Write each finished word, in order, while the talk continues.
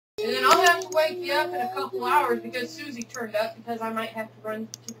wake you up in a couple hours because Susie turned up because I might have to run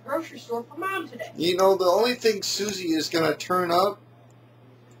to the grocery store for Mom today. You know, the only thing Susie is going to turn up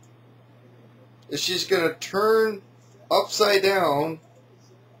is she's going to turn upside down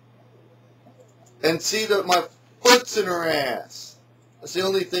and see that my foot's in her ass. That's the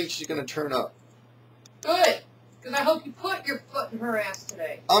only thing she's going to turn up. Good. Because I hope you put your foot in her ass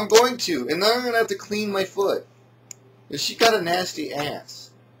today. I'm going to. And then I'm going to have to clean my foot. She got a nasty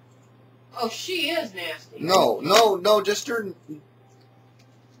ass. Oh, she is nasty. No, just her...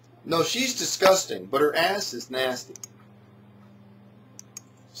 No, she's disgusting, but her ass is nasty.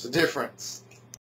 It's the difference.